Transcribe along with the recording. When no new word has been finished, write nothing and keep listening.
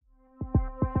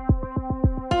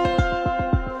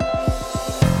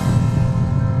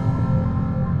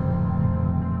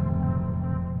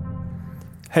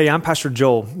Hey, I'm Pastor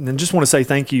Joel, and just want to say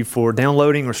thank you for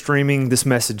downloading or streaming this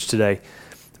message today.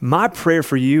 My prayer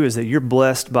for you is that you're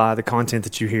blessed by the content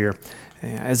that you hear.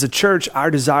 As a church, our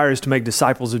desire is to make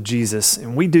disciples of Jesus,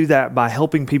 and we do that by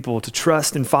helping people to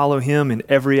trust and follow Him in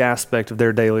every aspect of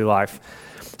their daily life.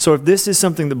 So if this is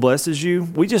something that blesses you,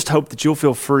 we just hope that you'll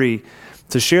feel free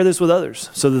to share this with others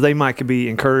so that they might be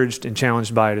encouraged and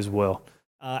challenged by it as well.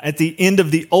 At the end of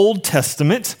the Old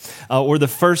Testament, or the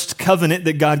first covenant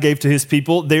that God gave to His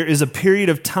people, there is a period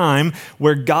of time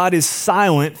where God is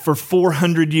silent for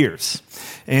 400 years.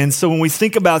 And so when we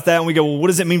think about that and we go, well, what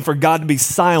does it mean for God to be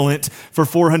silent for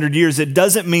 400 years? It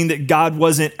doesn't mean that God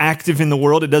wasn't active in the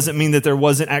world. It doesn't mean that there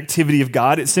wasn't activity of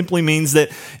God. It simply means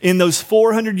that in those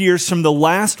 400 years from the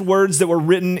last words that were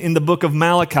written in the book of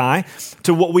Malachi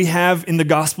to what we have in the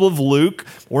Gospel of Luke,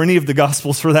 or any of the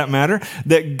Gospels for that matter,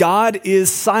 that God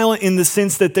is silent in the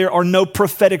sense that there are no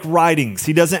prophetic writings.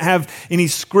 He doesn't have any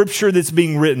scripture that's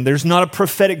being written. There's not a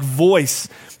prophetic voice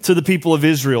to the people of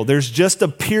Israel. There's just a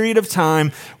period of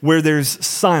time where there's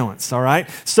silence, all right?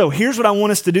 So here's what I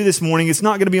want us to do this morning. It's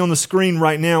not going to be on the screen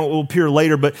right now. It will appear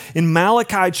later, but in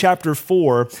Malachi chapter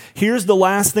 4, here's the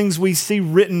last things we see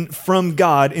written from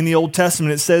God in the Old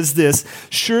Testament. It says this: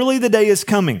 "Surely the day is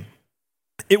coming.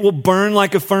 It will burn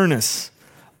like a furnace.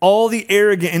 All the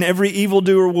arrogant and every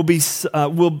evildoer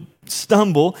will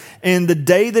stumble, and the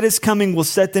day that is coming will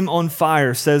set them on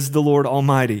fire, says the Lord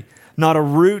Almighty. Not a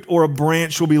root or a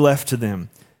branch will be left to them.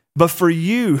 But for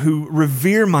you who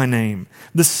revere my name,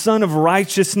 the Son of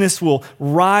Righteousness will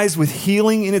rise with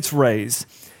healing in its rays,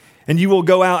 and you will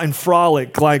go out and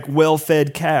frolic like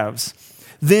well-fed calves.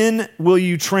 Then will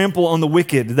you trample on the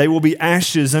wicked. They will be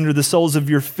ashes under the soles of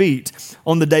your feet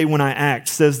on the day when I act,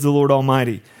 says the Lord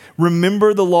Almighty.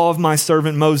 Remember the law of my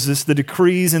servant Moses, the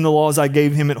decrees and the laws I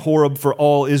gave him at Horeb for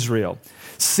all Israel.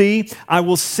 See, I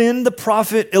will send the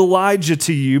prophet Elijah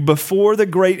to you before the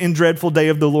great and dreadful day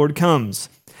of the Lord comes.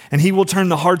 And he will turn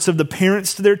the hearts of the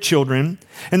parents to their children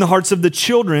and the hearts of the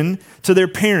children to their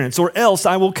parents, or else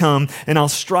I will come and I'll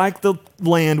strike the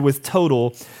land with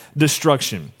total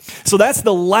destruction." So that's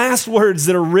the last words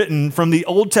that are written from the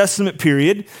Old Testament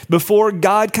period before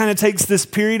God kind of takes this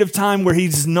period of time where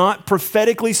he's not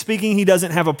prophetically speaking. He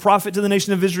doesn't have a prophet to the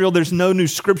nation of Israel. There's no new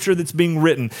scripture that's being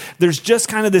written. There's just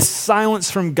kind of this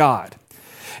silence from God.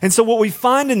 And so what we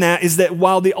find in that is that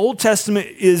while the Old Testament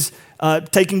is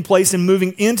taking place and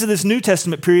moving into this New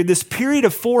Testament period, this period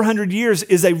of 400 years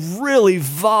is a really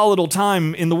volatile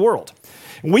time in the world.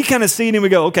 We kind of see it and we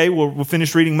go, okay, we'll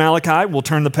finish reading Malachi, we'll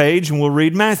turn the page and we'll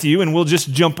read Matthew and we'll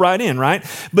just jump right in, right?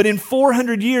 But in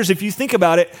 400 years, if you think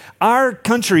about it, our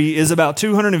country is about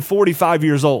 245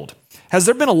 years old. Has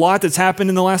there been a lot that's happened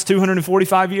in the last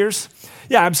 245 years?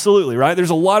 Yeah, absolutely, right?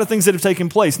 There's a lot of things that have taken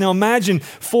place. Now imagine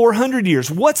 400 years.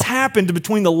 What's happened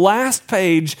between the last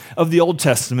page of the Old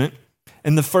Testament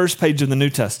and the first page of the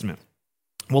New Testament?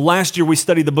 Well, last year we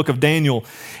studied the book of Daniel,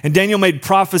 and Daniel made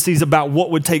prophecies about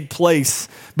what would take place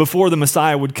before the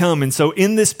Messiah would come. And so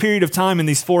in this period of time, in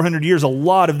these 400 years, a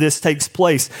lot of this takes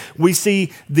place. We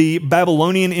see the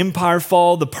Babylonian Empire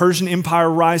fall, the Persian Empire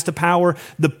rise to power,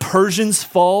 the Persians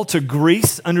fall to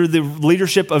Greece under the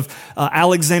leadership of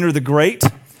Alexander the Great.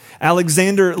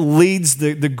 Alexander leads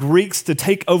the Greeks to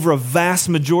take over a vast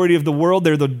majority of the world.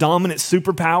 They're the dominant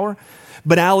superpower.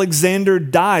 But Alexander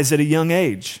dies at a young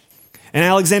age. And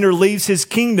Alexander leaves his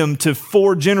kingdom to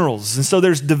 4 generals. And so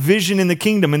there's division in the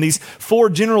kingdom. And these 4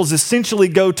 generals essentially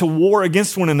go to war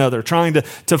against one another, trying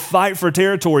to fight for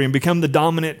territory and become the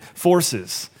dominant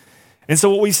forces. And so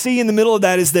what we see in the middle of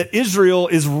that is that Israel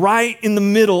is right in the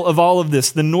middle of all of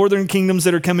this. The northern kingdoms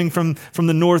that are coming from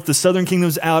the north, the southern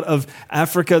kingdoms out of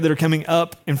Africa that are coming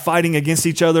up and fighting against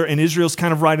each other, and Israel's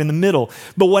kind of right in the middle.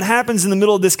 But what happens in the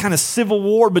middle of this kind of civil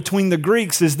war between the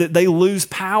Greeks is that they lose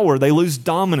power, they lose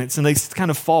dominance, and they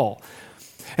kind of fall.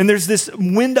 And there's this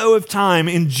window of time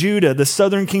in Judah, the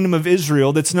southern kingdom of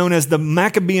Israel, that's known as the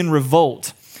Maccabean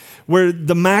Revolt, where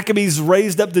the Maccabees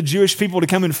raised up the Jewish people to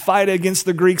come and fight against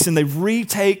the Greeks, and they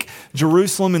retake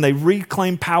Jerusalem and they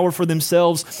reclaim power for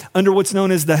themselves under what's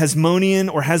known as the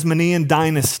Hasmonean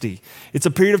dynasty. It's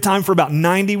a period of time for about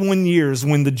 91 years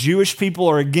when the Jewish people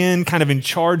are again kind of in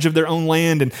charge of their own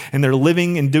land and they're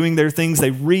living and doing their things.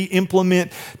 They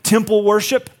re-implement temple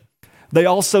worship. They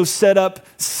also set up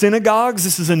synagogues.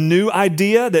 This is a new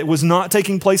idea that was not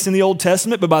taking place in the Old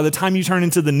Testament, but by the time you turn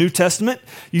into the New Testament,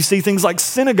 you see things like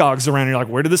synagogues around. You're like,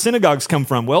 where did the synagogues come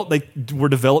from? Well, they were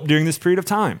developed during this period of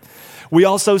time. We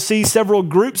also see several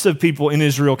groups of people in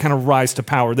Israel kind of rise to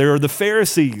power. There are the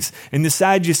Pharisees and the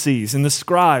Sadducees and the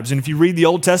scribes. And if you read the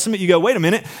Old Testament, you go, wait a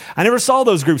minute, I never saw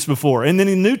those groups before. And then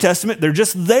in the New Testament, they're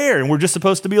just there. And we're just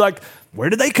supposed to be like, where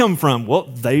did they come from? Well,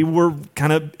 they were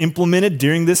kind of implemented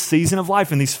during this season of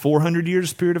life in these 400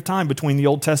 years period of time between the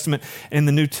Old Testament and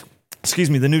the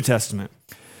New Testament.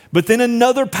 But then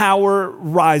another power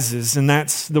rises, and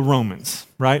that's the Romans,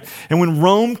 right? And when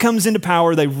Rome comes into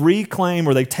power, they reclaim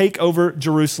or they take over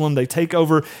Jerusalem, they take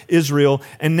over Israel,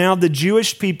 and now the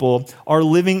Jewish people are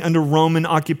living under Roman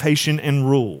occupation and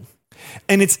rule.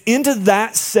 And it's into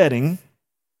that setting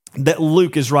that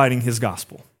Luke is writing his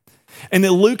gospel. And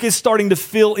that Luke is starting to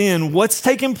fill in what's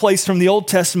taken place from the Old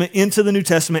Testament into the New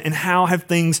Testament and how have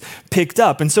things picked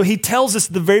up. And so he tells us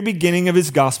at the very beginning of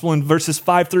his gospel in verses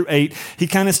 5 through 8, he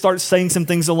kind of starts saying some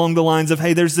things along the lines of,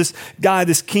 hey, there's this guy,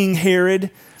 this King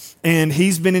Herod, and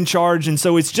he's been in charge. And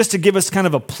so it's just to give us kind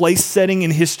of a place setting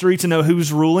in history to know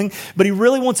who's ruling. But he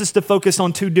really wants us to focus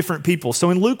on two different people.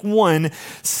 So in Luke 1,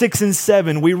 6 and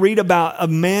 7, we read about a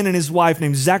man and his wife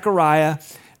named Zechariah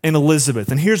and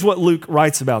Elizabeth. And here's what Luke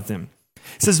writes about them.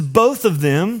 It says, both of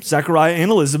them, Zechariah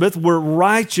and Elizabeth, were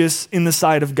righteous in the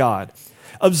sight of God,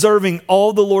 observing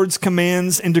all the Lord's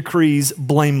commands and decrees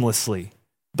blamelessly.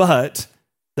 But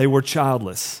they were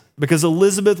childless because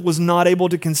Elizabeth was not able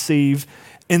to conceive,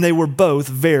 and they were both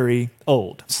very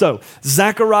old. So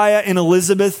Zechariah and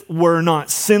Elizabeth were not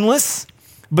sinless,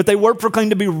 but they were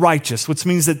proclaimed to be righteous, which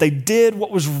means that they did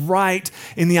what was right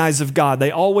in the eyes of God.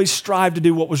 They always strived to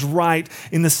do what was right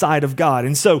in the sight of God.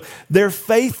 And so they're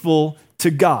faithful to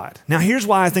God. Now, here's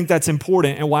why I think that's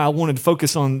important and why I wanted to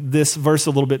focus on this verse a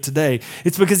little bit today.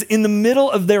 It's because in the middle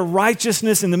of their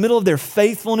righteousness, in the middle of their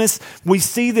faithfulness, we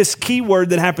see this key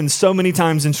word that happens so many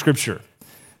times in Scripture,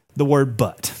 the word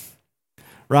but,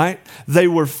 right? They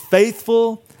were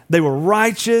faithful, they were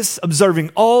righteous, observing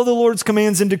all the Lord's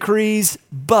commands and decrees,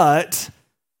 but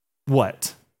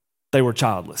what? They were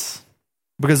childless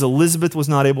because Elizabeth was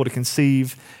not able to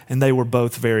conceive and they were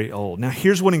both very old. Now,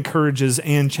 here's what encourages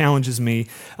and challenges me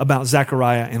about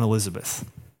Zechariah and Elizabeth.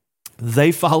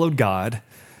 They followed God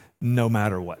no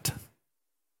matter what.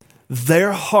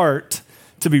 Their heart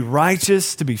to be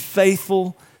righteous, to be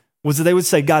faithful, was that they would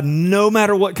say, God, no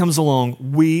matter what comes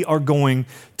along, we are going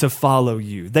to follow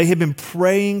you. They had been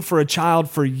praying for a child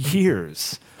for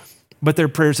years, but their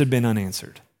prayers had been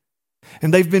unanswered.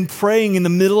 And they've been praying in the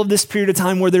middle of this period of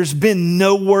time where there's been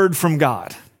no word from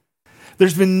God.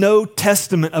 There's been no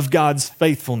testament of God's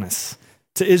faithfulness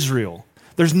to Israel.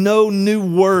 There's no new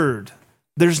word.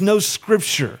 There's no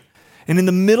scripture. And in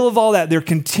the middle of all that, they're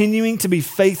continuing to be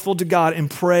faithful to God and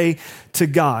pray to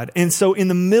God. And so in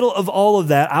the middle of all of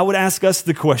that, I would ask us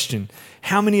the question,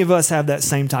 how many of us have that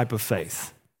same type of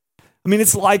faith? I mean,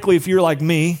 it's likely if you're like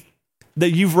me, that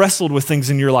you've wrestled with things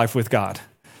in your life with God,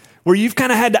 where you've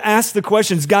kind of had to ask the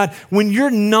questions, God, when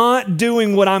you're not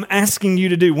doing what I'm asking you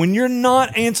to do, when you're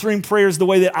not answering prayers the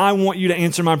way that I want you to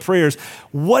answer my prayers,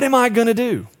 what am I going to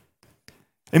do?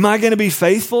 Am I going to be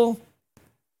faithful?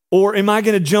 Or am I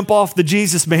going to jump off the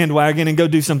Jesus bandwagon and go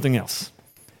do something else?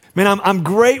 Man, I'm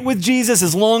great with Jesus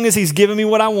as long as he's giving me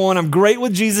what I want. I'm great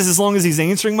with Jesus as long as he's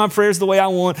answering my prayers the way I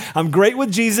want. I'm great with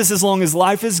Jesus as long as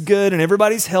life is good and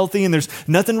everybody's healthy and there's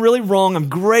nothing really wrong. I'm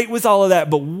great with all of that.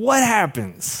 But what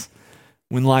happens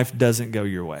when life doesn't go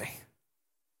your way?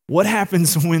 What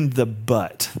happens when the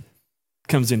but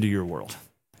comes into your world?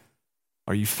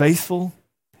 Are you faithful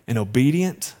and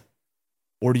obedient,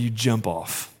 or do you jump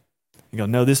off? You go,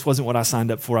 no, this wasn't what I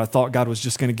signed up for. I thought God was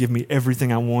just going to give me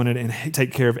everything I wanted and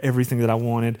take care of everything that I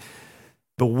wanted.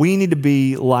 But we need to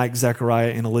be like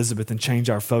Zechariah and Elizabeth and change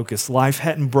our focus. Life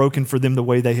hadn't broken for them the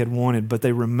way they had wanted, but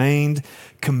they remained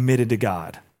committed to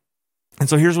God. And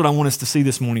so here's what I want us to see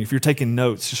this morning. If you're taking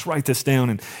notes, just write this down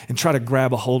and try to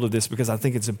grab a hold of this because I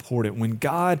think it's important. When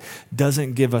God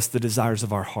doesn't give us the desires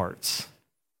of our hearts,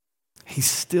 he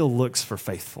still looks for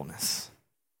faithfulness.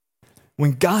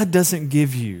 When God doesn't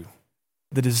give you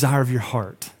the desire of your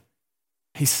heart,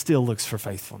 he still looks for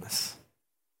faithfulness.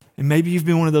 And maybe you've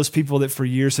been one of those people that for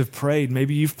years have prayed.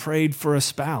 Maybe you've prayed for a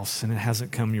spouse and it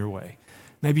hasn't come your way.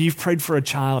 Maybe you've prayed for a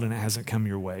child and it hasn't come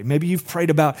your way. Maybe you've prayed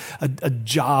about a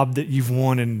job that you've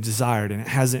wanted and desired and it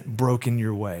hasn't broken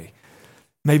your way.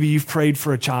 Maybe you've prayed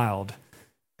for a child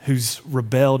who's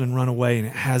rebelled and run away and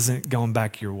it hasn't gone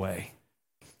back your way.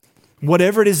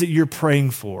 Whatever it is that you're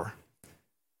praying for,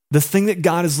 the thing that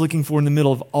God is looking for in the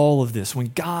middle of all of this,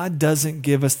 when God doesn't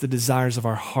give us the desires of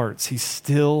our hearts, he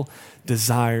still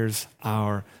desires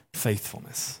our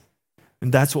faithfulness.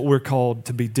 And that's what we're called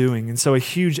to be doing. And so a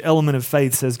huge element of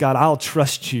faith says, God, I'll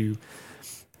trust you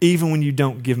even when you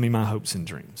don't give me my hopes and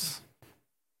dreams.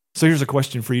 So here's a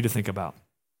question for you to think about.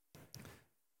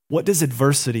 What does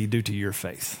adversity do to your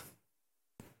faith?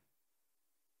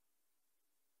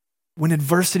 When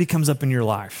adversity comes up in your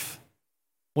life,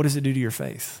 what does it do to your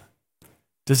faith?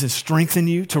 Does it strengthen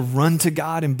you to run to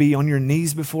God and be on your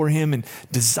knees before Him and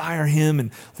desire Him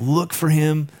and look for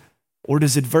Him? Or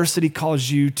does adversity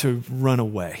cause you to run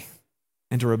away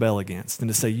and to rebel against and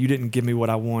to say, you didn't give me what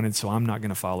I wanted, so I'm not going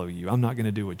to follow you. I'm not going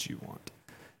to do what you want.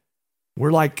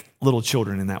 We're like little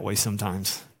children in that way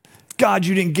sometimes. God,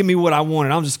 you didn't give me what I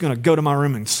wanted. I'm just going to go to my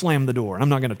room and slam the door. I'm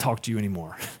not going to talk to you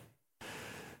anymore.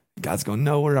 God's going,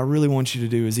 no, what I really want you to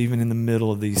do is even in the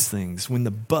middle of these things, when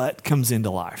the but comes into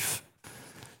life,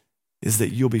 is that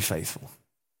you'll be faithful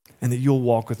and that you'll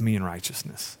walk with me in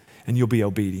righteousness and you'll be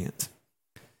obedient.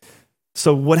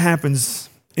 So what happens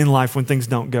in life when things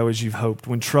don't go as you've hoped,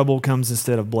 when trouble comes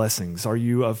instead of blessings? Are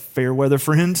you a fair weather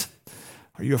friend?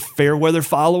 Are you a fair weather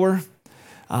follower?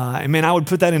 And man, I would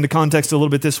put that into context a little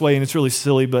bit this way, and it's really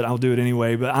silly, but I'll do it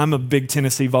anyway. But I'm a big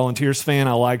Tennessee Volunteers fan.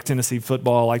 I like Tennessee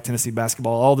football. I like Tennessee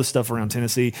basketball, all the stuff around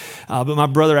Tennessee. But my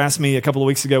brother asked me a couple of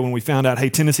weeks ago when we found out, hey,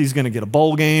 Tennessee's going to get a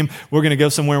bowl game. We're going to go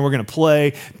somewhere and we're going to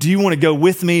play. Do you want to go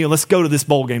with me? Let's go to this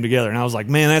bowl game together. And I was like,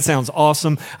 man, that sounds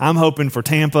awesome. I'm hoping for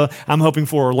Tampa. I'm hoping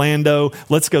for Orlando.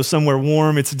 Let's go somewhere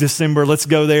warm. It's December. Let's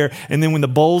go there. And then when the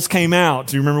bowls came out,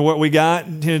 do you remember what we got,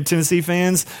 Tennessee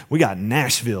fans? We got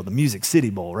Nashville, the Music City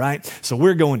Bowl. Right? So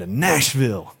we're going to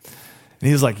Nashville. And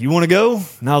he was like, you want to go?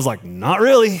 And I was like, not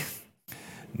really.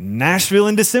 Nashville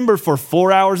in December for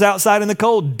 4 hours outside in the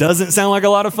cold doesn't sound like a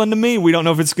lot of fun to me. We don't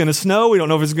know if it's going to snow. We don't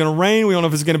know if it's going to rain. We don't know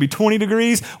if it's going to be 20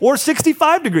 degrees or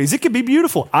 65 degrees. It could be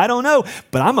beautiful. I don't know.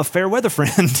 But I'm a fair weather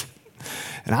friend.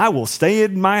 And I will stay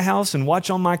in my house and watch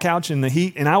on my couch in the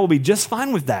heat, and I will be just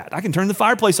fine with that. I can turn the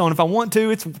fireplace on if I want to.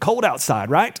 It's cold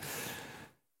outside, right?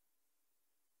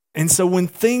 And so when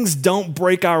things don't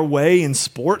break our way in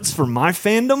sports for my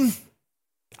fandom,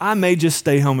 I may just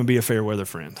stay home and be a fair weather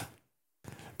friend.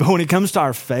 But when it comes to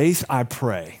our faith, I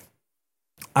pray.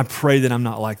 I pray that I'm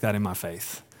not like that in my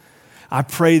faith. I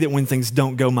pray that when things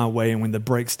don't go my way and when the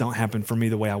breaks don't happen for me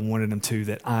the way I wanted them to,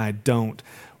 that I don't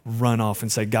run off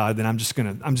and say, God, then I'm just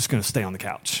gonna stay on the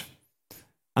couch.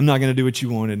 I'm not gonna do what you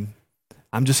wanted.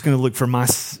 I'm just gonna look for my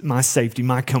safety,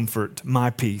 my comfort, my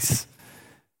peace.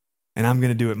 And I'm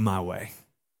going to do it my way.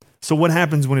 So what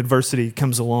happens when adversity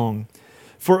comes along?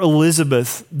 For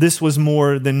Elizabeth, this was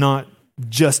more than not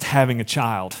just having a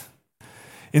child.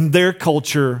 In their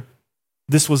culture,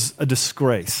 this was a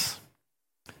disgrace.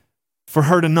 For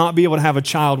her to not be able to have a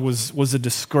child was a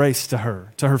disgrace to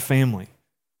her family.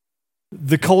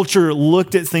 The culture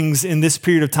looked at things in this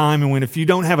period of time and went, if you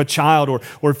don't have a child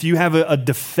or if you have a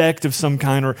defect of some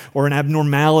kind or an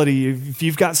abnormality, if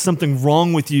you've got something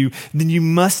wrong with you, then you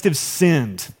must have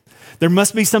sinned. There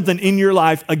must be something in your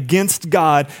life against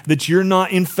God that you're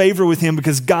not in favor with Him,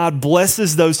 because God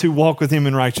blesses those who walk with Him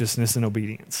in righteousness and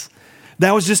obedience.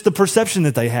 That was just the perception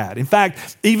that they had. In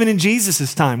fact, even in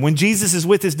Jesus' time, when Jesus is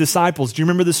with His disciples, do you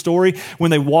remember the story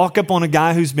when they walk up on a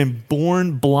guy who's been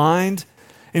born blind?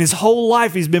 And his whole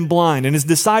life he's been blind. And his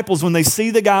disciples, when they see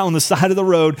the guy on the side of the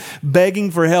road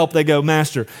begging for help, they go,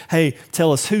 Master, hey,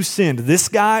 tell us who sinned, this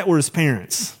guy or his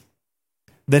parents,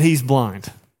 that he's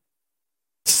blind?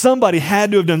 Somebody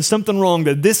had to have done something wrong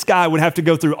that this guy would have to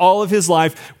go through all of his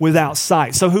life without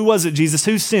sight. So who was it, Jesus?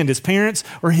 Who sinned, his parents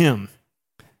or him?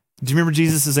 Do you remember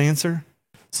Jesus' answer?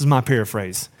 This is my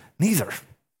paraphrase. Neither.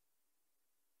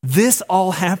 This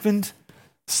all happened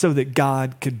so that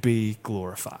God could be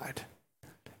glorified.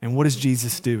 And what does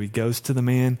Jesus do? He goes to the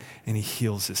man and He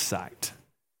heals his sight.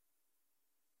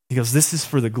 He goes, this is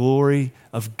for the glory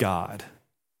of God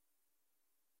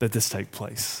that this take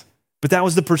place. But that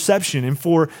was the perception. And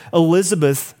for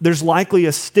Elizabeth, there's likely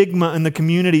a stigma in the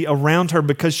community around her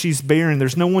because she's barren.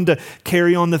 There's no one to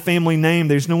carry on the family name.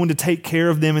 There's no one to take care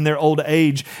of them in their old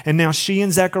age. And now she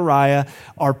and Zechariah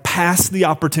are past the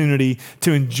opportunity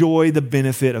to enjoy the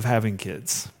benefit of having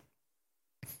kids.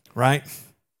 Right?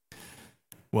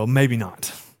 Well, maybe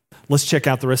not. Let's check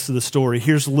out the rest of the story.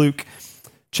 Here's Luke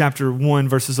chapter 1,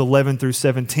 verses 11 through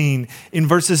 17. In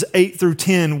verses 8 through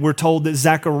 10, we're told that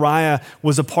Zechariah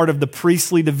was a part of the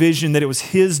priestly division, that it was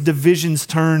his division's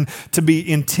turn to be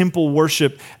in temple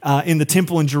worship in the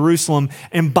temple in Jerusalem.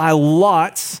 And by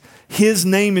lots, his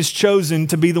name is chosen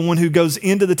to be the one who goes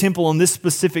into the temple on this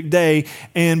specific day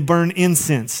and burn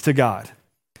incense to God.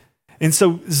 And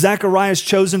so Zechariah is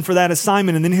chosen for that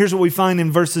assignment. And then here's what we find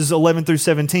in verses 11 through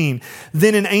 17.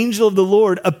 Then an angel of the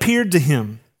Lord appeared to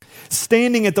him,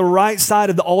 standing at the right side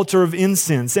of the altar of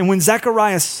incense. And when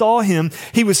Zechariah saw him,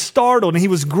 he was startled and he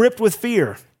was gripped with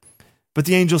fear. But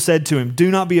the angel said to him,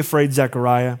 do not be afraid,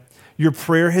 Zechariah. your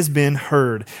prayer has been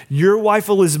heard. Your wife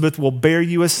Elizabeth will bear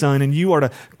you a son, and you are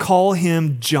to call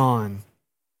him John.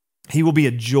 He will be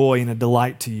a joy and a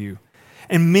delight to you,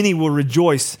 and many will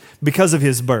rejoice because of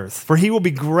his birth, for he will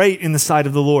be great in the sight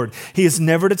of the Lord. He is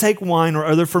never to take wine or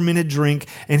other fermented drink,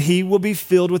 and he will be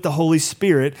filled with the Holy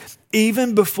Spirit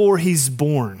even before he's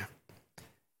born.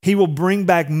 He will bring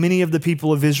back many of the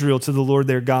people of Israel to the Lord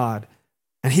their God,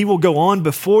 and he will go on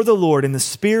before the Lord in the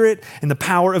spirit and the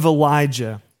power of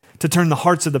Elijah to turn the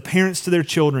hearts of the parents to their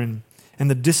children and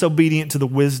the disobedient to the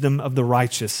wisdom of the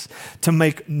righteous, to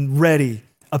make ready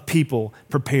a people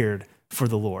prepared for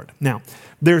the Lord. Now,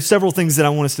 there are several things that I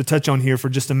want us to touch on here for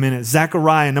just a minute.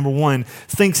 Zechariah, number one,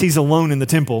 thinks he's alone in the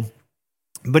temple,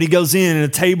 but he goes in and a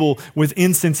table with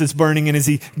incense is burning, and as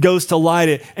he goes to light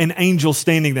it, an angel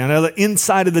standing there. Now, the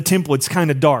inside of the temple, it's kind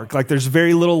of dark. Like there's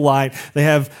very little light. They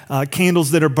have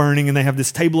candles that are burning, and they have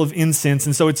this table of incense,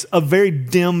 and so it's a very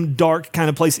dim, dark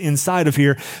kind of place inside of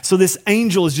here. So this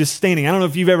angel is just standing. I don't know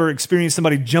if you've ever experienced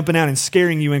somebody jumping out and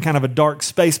scaring you in kind of a dark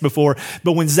space before,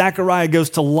 but when Zechariah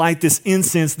goes to light this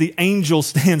incense, the angel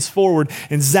stands forward,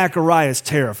 and Zechariah is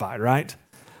terrified, right?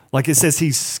 Like it says,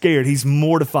 he's scared. He's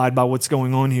mortified by what's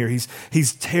going on here.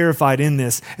 He's terrified in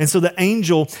this. And so the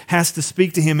angel has to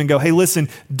speak to him and go, hey, listen,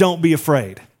 don't be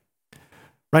afraid.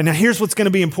 Right now, here's what's going to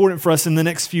be important for us in the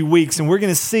next few weeks. And we're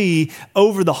going to see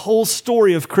over the whole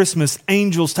story of Christmas,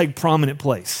 angels take prominent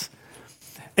place.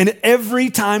 And every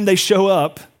time they show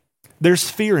up, there's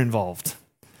fear involved.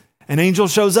 An angel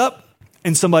shows up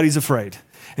and somebody's afraid.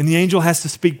 And the angel has to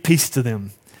speak peace to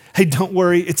them. Hey, don't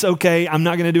worry. It's okay. I'm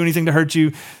not going to do anything to hurt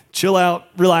you. Chill out,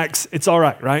 relax. It's all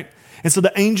right, right? And so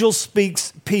the angel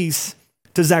speaks peace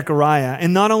to Zechariah.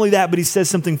 And not only that, but he says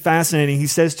something fascinating. He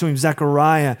says to him,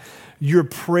 Zechariah, your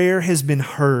prayer has been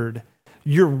heard.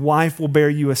 Your wife will bear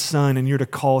you a son, and you're to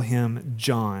call him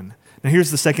John. Now,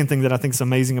 here's the second thing that I think is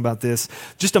amazing about this.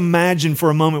 Just imagine for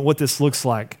a moment what this looks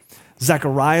like.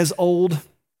 Zechariah's old.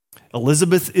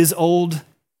 Elizabeth is old.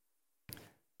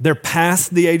 They're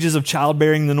past the ages of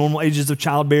childbearing, the normal ages of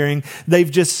childbearing. They've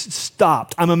just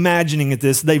stopped. I'm imagining at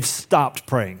this, they've stopped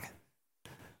praying.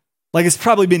 Like it's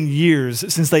probably been years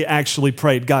since they actually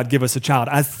prayed, God, give us a child.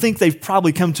 I think they've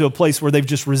probably come to a place where they've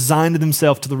just resigned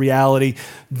themselves to the reality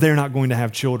they're not going to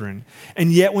have children.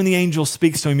 And yet when the angel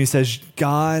speaks to him, he says,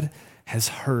 God has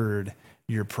heard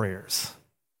your prayers.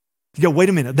 You go, wait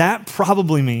a minute, that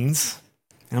probably means,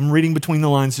 I'm reading between the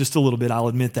lines just a little bit, I'll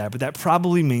admit that, but that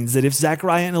probably means that if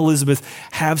Zechariah and Elizabeth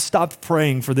have stopped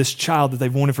praying for this child that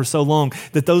they've wanted for so long,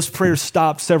 that those prayers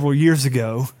stopped several years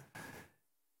ago,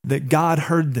 that God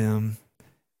heard them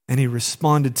and he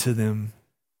responded to them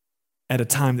at a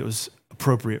time that was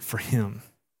appropriate for him.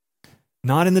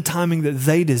 Not in the timing that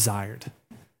they desired,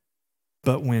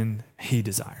 but when he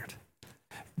desired.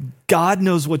 God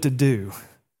knows what to do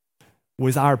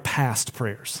with our past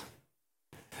prayers.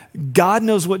 God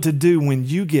knows what to do when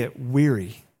you get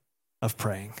weary of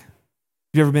praying.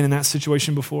 Have you ever been in that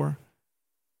situation before?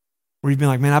 Where you've been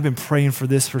like, man, I've been praying for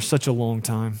this for such a long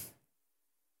time.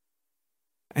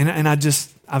 And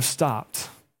I've stopped.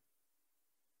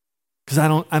 Because I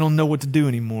don't know what to do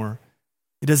anymore.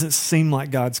 It doesn't seem like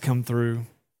God's come through.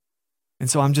 And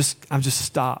so I've just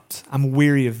stopped. I'm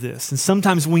weary of this. And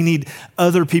sometimes we need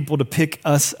other people to pick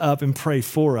us up and pray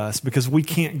for us because we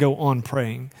can't go on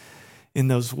praying in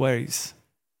those ways.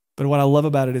 But what I love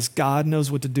about it is God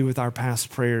knows what to do with our past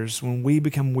prayers. When we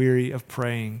become weary of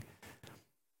praying,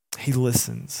 he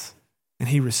listens and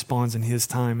he responds in his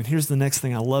time. And here's the next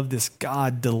thing. I love this.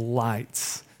 God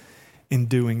delights in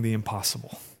doing the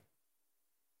impossible.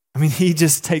 I mean, he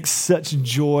just takes such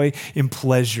joy and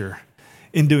pleasure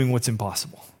in doing what's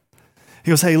impossible.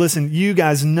 He goes, hey, listen, you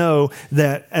guys know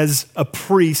that as a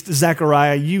priest,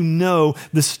 Zechariah, you know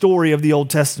the story of the Old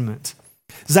Testament.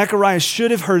 Zechariah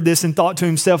should have heard this and thought to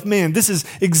himself, man, this is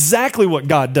exactly what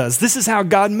God does. This is how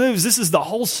God moves. This is the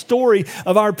whole story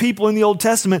of our people in the Old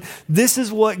Testament. This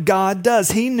is what God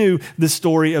does. He knew the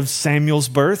story of Samuel's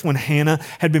birth when Hannah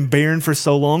had been barren for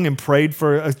so long and prayed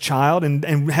for a child and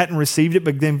hadn't received it,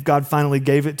 but then God finally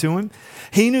gave it to him.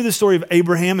 He knew the story of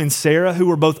Abraham and Sarah, who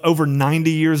were both over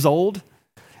 90 years old,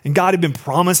 and God had been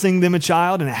promising them a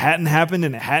child, and it hadn't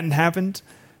happened,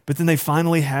 but then they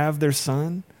finally have their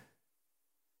son.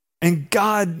 And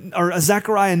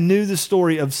Zechariah knew the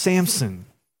story of Samson.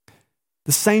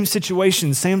 The same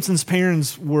situation. Samson's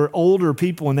parents were older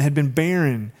people and they had been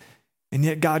barren. And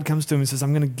yet God comes to him and says,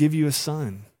 I'm going to give you a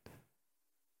son.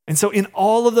 And so in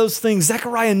all of those things,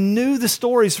 Zechariah knew the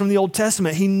stories from the Old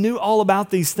Testament. He knew all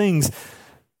about these things.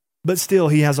 But still,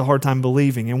 he has a hard time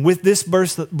believing. And with this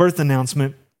birth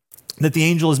announcement that the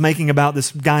angel is making about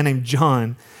this guy named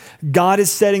John, God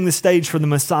is setting the stage for the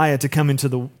Messiah to come into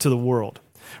the world.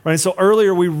 Right? So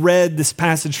earlier we read this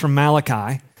passage from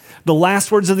Malachi, the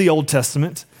last words of the Old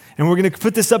Testament, and we're going to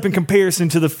put this up in comparison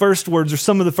to the first words or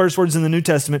some of the first words in the New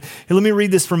Testament. Here, let me read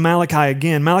this from Malachi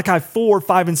again. Malachi 4,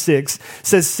 5, and 6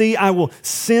 says, "See, I will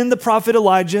send the prophet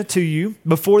Elijah to you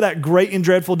before that great and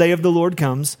dreadful day of the Lord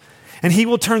comes, and he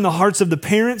will turn the hearts of the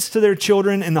parents to their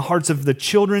children and the hearts of the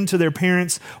children to their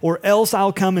parents, or else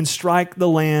I'll come and strike the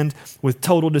land with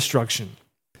total destruction."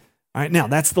 All right, now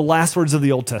that's the last words of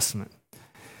the Old Testament.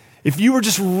 If you were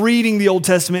just reading the Old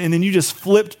Testament and then you just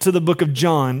flipped to the book of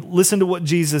John, listen to what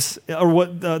Jesus, or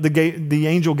what the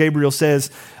angel Gabriel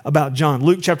says about John.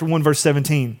 Luke chapter 1, verse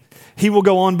 17. "He will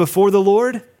go on before the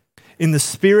Lord in the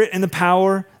spirit and the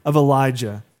power of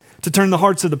Elijah, to turn the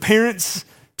hearts of the parents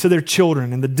to their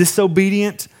children and the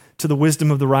disobedient to the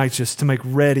wisdom of the righteous, to make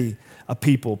ready a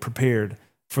people prepared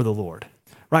for the Lord."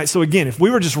 Right? So again, if we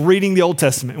were just reading the Old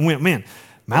Testament and went, man,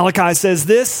 Malachi says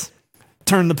this,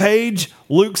 turn the page,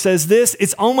 Luke says this,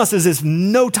 it's almost as if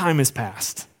no time has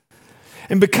passed.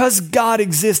 And because God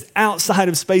exists outside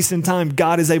of space and time,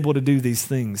 God is able to do these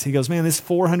things. He goes, man, this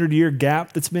 400-year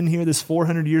gap that's been here, this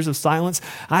 400 years of silence,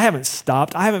 I haven't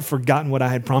stopped. I haven't forgotten what I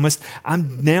had promised.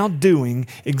 I'm now doing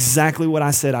exactly what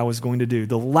I said I was going to do.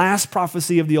 The last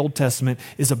prophecy of the Old Testament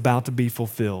is about to be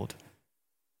fulfilled.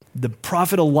 The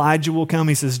prophet Elijah will come.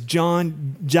 He says,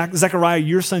 Zechariah,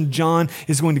 your son John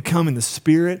is going to come in the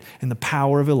spirit and the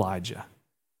power of Elijah.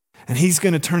 And he's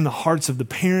going to turn the hearts of the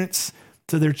parents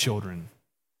to their children.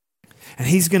 And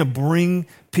he's going to bring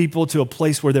people to a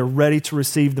place where they're ready to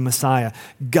receive the Messiah.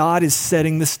 God is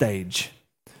setting the stage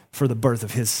for the birth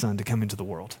of his son to come into the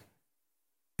world.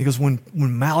 Because when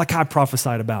Malachi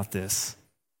prophesied about this,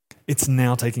 it's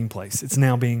now taking place. It's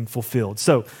now being fulfilled.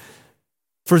 So,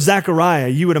 for Zechariah,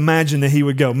 you would imagine that he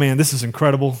would go, man, this is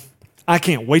incredible. I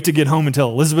can't wait to get home and tell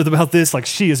Elizabeth about this. Like,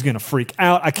 she is going to freak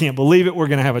out. I can't believe it. We're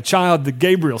going to have a child that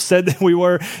Gabriel said that we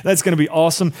were. That's going to be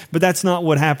awesome. But that's not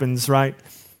what happens, right?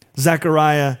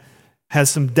 Zechariah has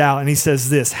some doubt, and he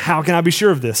says this, how can I be sure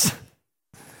of this?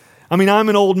 I mean, I'm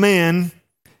an old man,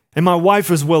 and my wife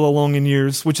is well along in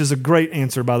years, which is a great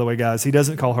answer, by the way, guys. He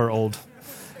doesn't call her old.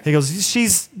 He goes,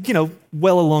 she's,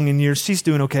 well along in years. She's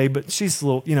doing okay, but she's a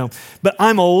little, but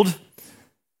I'm old.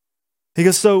 He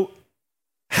goes, so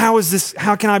how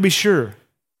can I be sure?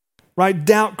 Right?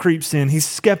 Doubt creeps in. He's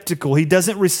skeptical. He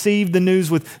doesn't receive the news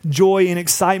with joy and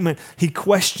excitement. He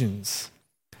questions.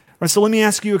 Right, so let me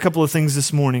ask you a couple of things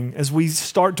this morning. As we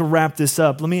start to wrap this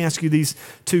up, let me ask you these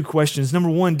two questions.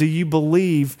 Number one, do you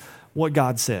believe what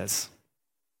God says?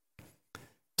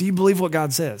 Do you believe what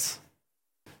God says?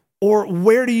 Or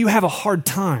where do you have a hard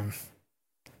time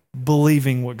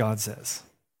believing what God says?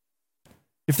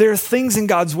 If there are things in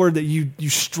God's word that you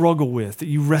struggle with, that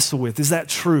you wrestle with, is that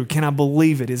true? Can I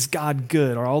believe it? Is God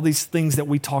good? Are all these things that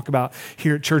we talk about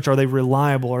here at church, are they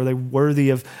reliable? Are they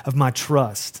worthy of my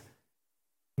trust?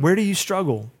 Where do you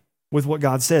struggle with what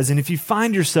God says? And if you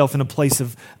find yourself in a place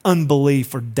of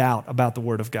unbelief or doubt about the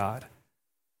word of God,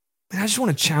 I just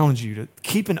want to challenge you to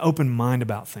keep an open mind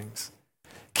about things.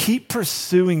 Keep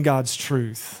pursuing God's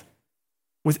truth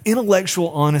with intellectual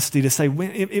honesty to say,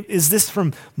 is this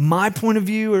from my point of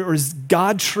view, or is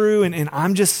God true and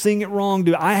I'm just seeing it wrong?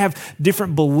 Do I have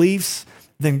different beliefs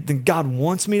than God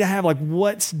wants me to have? Like,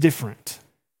 what's different?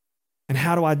 And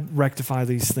how do I rectify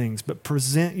these things? But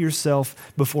present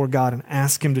yourself before God and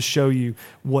ask him to show you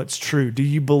what's true. Do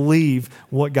you believe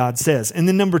what God says? And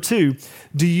then number two,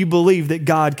 do you believe that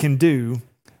God can do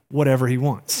whatever he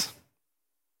wants?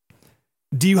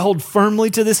 Do you hold firmly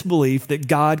to this belief that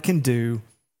God can do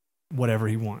whatever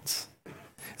he wants?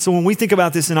 So when we think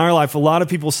about this in our life, a lot of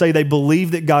people say they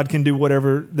believe that God can do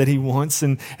whatever that he wants.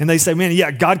 And they say, man, yeah,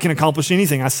 God can accomplish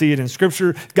anything. I see it in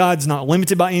scripture. God's not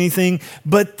limited by anything.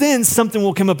 But then something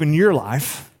will come up in your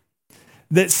life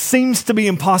that seems to be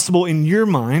impossible in your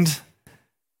mind.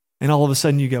 And all of a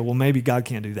sudden you go, well, maybe God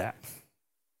can't do that.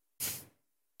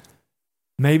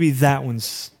 Maybe that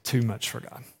one's too much for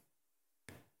God.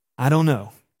 I don't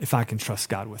know if I can trust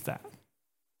God with that.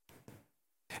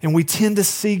 And we tend to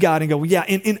see God and go, well, yeah,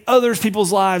 in other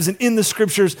people's lives and in the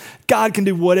scriptures, God can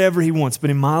do whatever he wants. But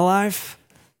in my life,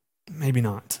 maybe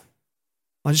not.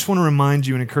 I just want to remind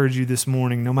you and encourage you this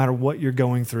morning, no matter what you're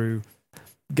going through,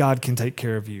 God can take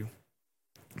care of you.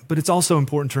 But it's also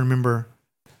important to remember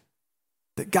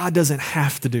that God doesn't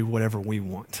have to do whatever we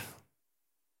want.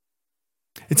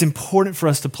 It's important for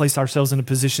us to place ourselves in a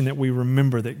position that we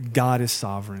remember that God is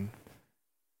sovereign,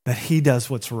 that he does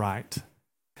what's right,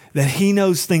 that he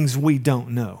knows things we don't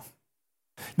know,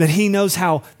 that he knows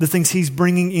how the things he's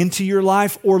bringing into your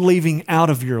life or leaving out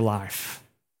of your life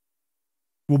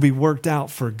will be worked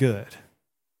out for good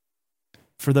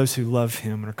for those who love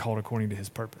him and are called according to his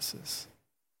purposes.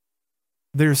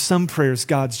 There are some prayers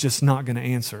God's just not going to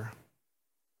answer,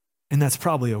 and that's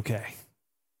probably okay.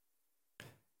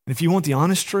 And if you want the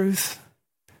honest truth,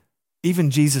 even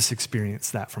Jesus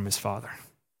experienced that from his Father.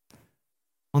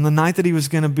 On the night that he was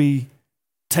going to be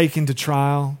taken to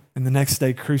trial and the next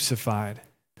day crucified,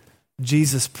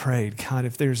 Jesus prayed, God,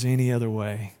 if there's any other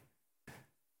way,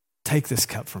 take this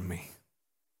cup from me.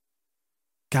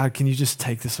 God, can you just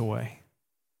take this away?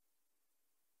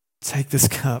 Take this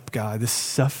cup, God, this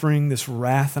suffering, this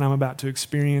wrath that I'm about to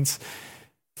experience,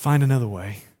 find another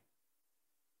way.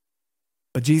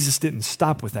 But Jesus didn't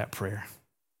stop with that prayer.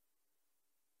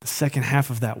 The second half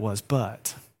of that was,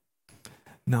 but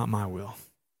not my will,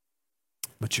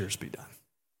 but yours be done.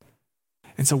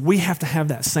 And so we have to have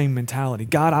that same mentality.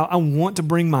 God, I want to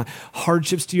bring my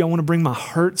hardships to you. I want to bring my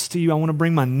hurts to you. I want to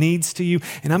bring my needs to you.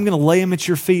 And I'm going to lay them at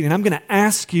your feet. And I'm going to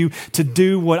ask you to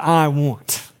do what I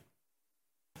want.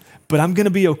 But I'm going to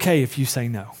be okay if you say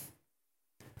no.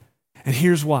 And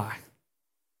here's why.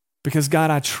 Because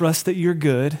God, I trust that you're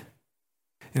good.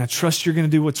 And I trust you're going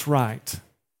to do what's right.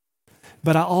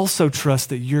 But I also trust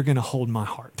that you're going to hold my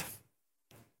heart.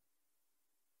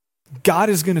 God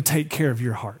is going to take care of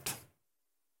your heart.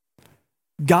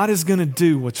 God is going to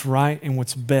do what's right and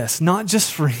what's best, not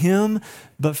just for him,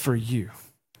 but for you.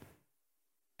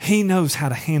 He knows how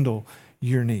to handle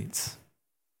your needs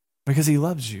because he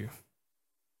loves you.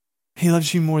 He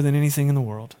loves you more than anything in the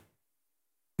world.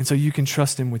 And so you can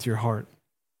trust him with your heart.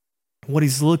 What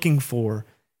he's looking for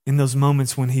in those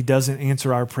moments when he doesn't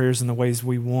answer our prayers in the ways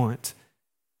we want,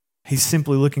 he's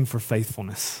simply looking for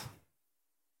faithfulness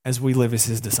as we live as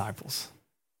his disciples.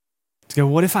 To go,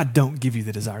 what if I don't give you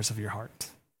the desires of your heart?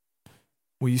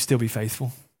 Will you still be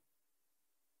faithful?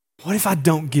 What if I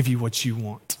don't give you what you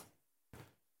want?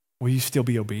 Will you still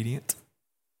be obedient?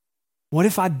 What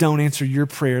if I don't answer your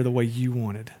prayer the way you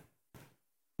wanted?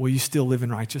 Will you still live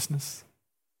in righteousness,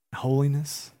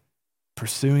 holiness,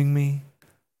 pursuing me,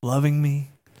 loving me,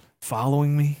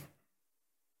 following me?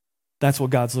 That's what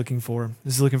God's looking for.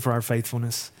 He's looking for our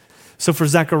faithfulness. So for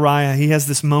Zechariah, he has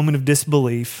this moment of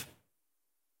disbelief.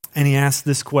 And he asks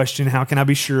this question, how can I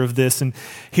be sure of this? And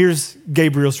here's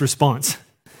Gabriel's response.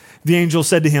 The angel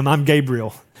said to him, I'm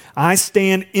Gabriel. I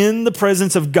stand in the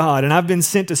presence of God, and I've been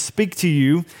sent to speak to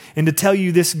you and to tell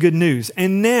you this good news.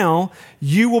 And now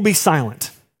you will be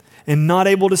silent and not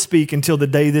able to speak until the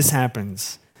day this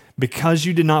happens, because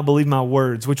you did not believe my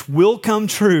words, which will come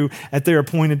true at their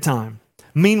appointed time.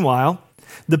 Meanwhile,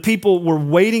 the people were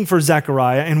waiting for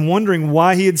Zechariah and wondering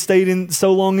why he had stayed in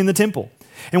so long in the temple.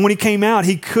 And when he came out,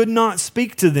 he could not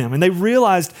speak to them. And they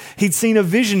realized he'd seen a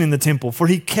vision in the temple, for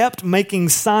he kept making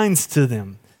signs to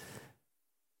them.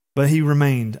 But he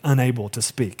remained unable to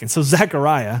speak. And so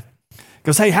Zechariah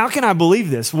goes, hey, how can I believe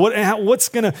this? What's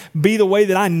going to be the way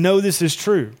that I know this is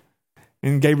true?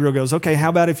 And Gabriel goes, okay, how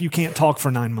about if you can't talk for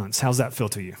 9 months? How's that feel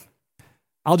to you?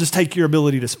 I'll just take your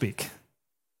ability to speak.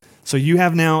 So you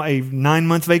have now a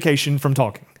 9-month vacation from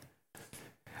talking.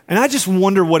 And I just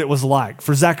wonder what it was like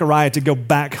for Zechariah to go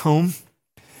back home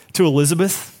to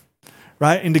Elizabeth,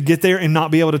 right? And to get there and not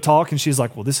be able to talk. And she's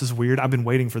like, well, this is weird. I've been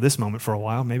waiting for this moment for a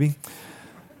while, maybe.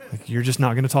 Like, you're just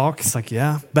not going to talk? It's like,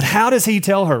 yeah. But how does he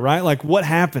tell her, right? Like, what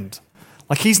happened?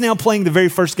 Like, he's now playing the very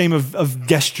first game of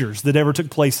gestures that ever took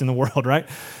place in the world, right?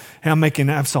 And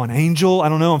I saw an angel. I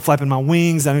don't know. I'm flapping my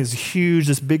wings. I mean, he's huge,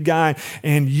 this big guy.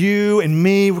 And you and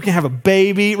me, we're going to have a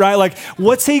baby, right? Like,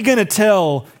 what's he going to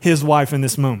tell his wife in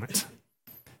this moment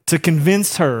to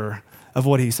convince her of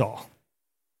what he saw?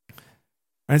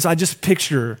 And so I just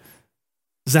picture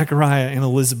Zechariah and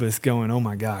Elizabeth going, oh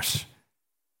my gosh,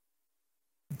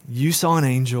 you saw an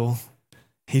angel.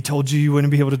 He told you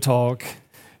wouldn't be able to talk.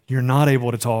 You're not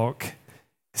able to talk.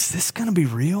 Is this going to be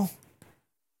real?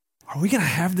 Are we going to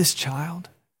have this child?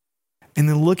 And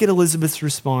then look at Elizabeth's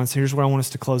response. Here's where I want us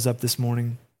to close up this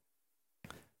morning.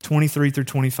 23 through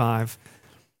 25.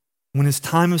 When his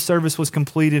time of service was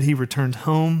completed, he returned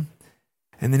home,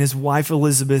 and then his wife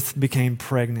Elizabeth became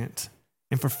pregnant.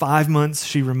 And for 5 months,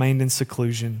 she remained in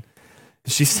seclusion.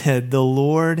 She said, the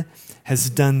Lord has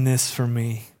done this for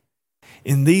me.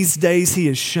 In these days, he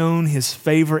has shown his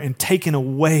favor and taken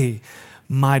away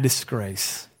my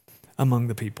disgrace among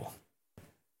the people.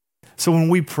 So when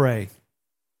we pray,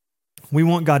 we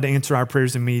want God to answer our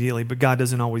prayers immediately, but God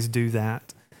doesn't always do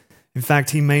that. In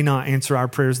fact, he may not answer our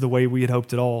prayers the way we had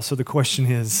hoped at all. So the question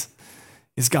is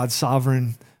God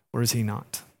sovereign or is he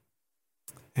not?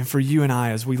 And for you and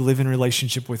I, as we live in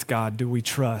relationship with God, do we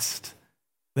trust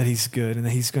that he's good and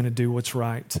that he's going to do what's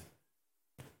right?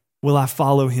 Will I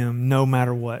follow him no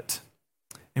matter what?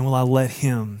 And will I let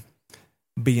him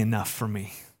be enough for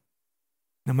me?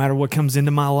 No matter what comes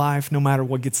into my life, no matter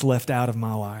what gets left out of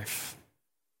my life,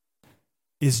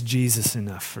 is Jesus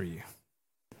enough for you?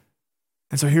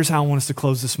 And so here's how I want us to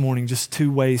close this morning, just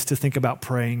 2 ways to think about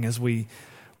praying as we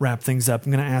wrap things up.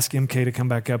 I'm going to ask MK to come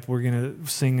back up. We're going to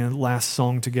sing a last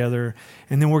song together,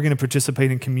 and then we're going to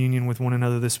participate in communion with one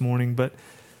another this morning. But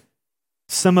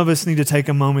some of us need to take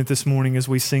a moment this morning as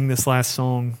we sing this last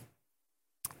song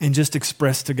and just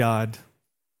express to God,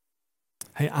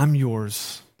 hey, I'm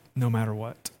yours no matter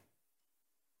what.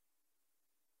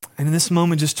 And in this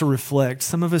moment, just to reflect,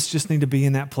 some of us just need to be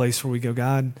in that place where we go,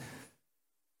 God,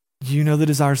 you know the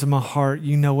desires of my heart.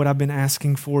 You know what I've been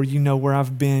asking for. You know where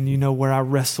I've been. You know where I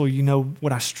wrestle. You know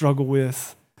what I struggle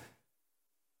with.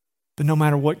 But no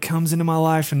matter what comes into my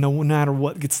life and no matter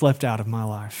what gets left out of my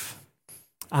life,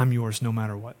 I'm yours no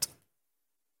matter what.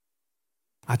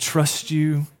 I trust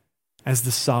you as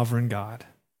the sovereign God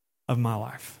of my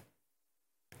life.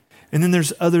 And then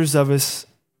there's others of us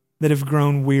that have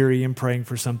grown weary in praying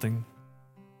for something.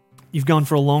 You've gone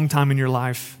for a long time in your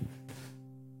life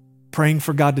praying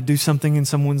for God to do something in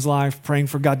someone's life, praying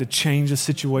for God to change a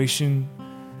situation,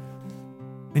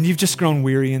 and you've just grown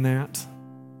weary in that.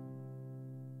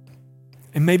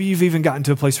 And maybe you've even gotten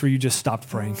to a place where you just stopped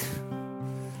praying.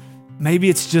 Maybe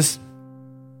it's just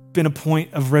been a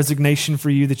point of resignation for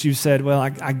you that you said, well,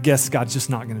 I guess God's just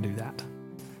not going to do that.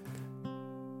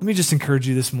 Let me just encourage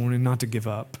you this morning not to give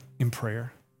up in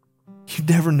prayer. You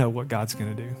never know what God's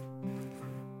going to do.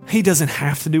 He doesn't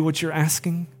have to do what you're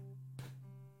asking.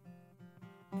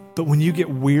 But when you get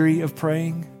weary of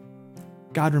praying,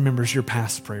 God remembers your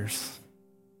past prayers.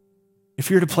 If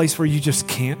you're at a place where you just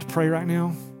can't pray right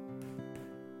now,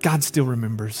 God still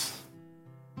remembers.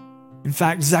 In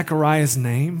fact, Zechariah's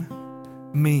name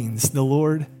means the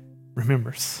Lord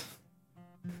remembers.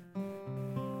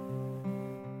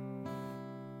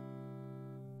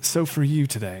 So for you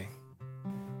today,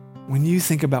 when you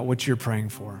think about what you're praying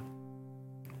for,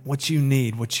 what you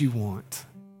need, what you want,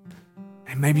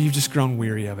 and maybe you've just grown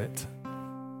weary of it,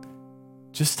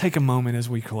 just take a moment as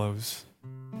we close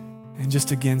and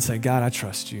just again say, God, I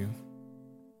trust you.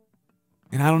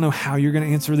 And I don't know how you're going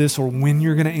to answer this or when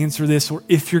you're going to answer this or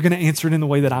if you're going to answer it in the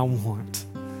way that I want,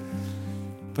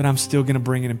 but I'm still going to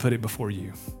bring it and put it before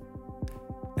you.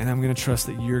 And I'm going to trust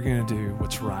that you're going to do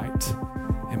what's right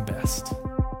and best.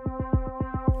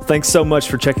 Thanks so much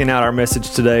for checking out our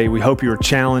message today. We hope you were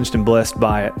challenged and blessed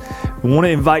by it. We want to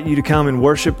invite you to come and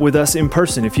worship with us in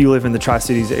person if you live in the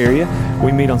Tri-Cities area.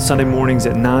 We meet on Sunday mornings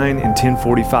at 9 and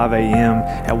 10:45 a.m.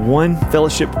 at One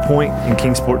Fellowship Point in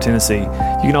Kingsport, Tennessee.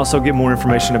 You can also get more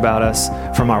information about us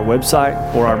from our website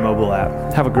or our mobile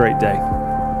app. Have a great day.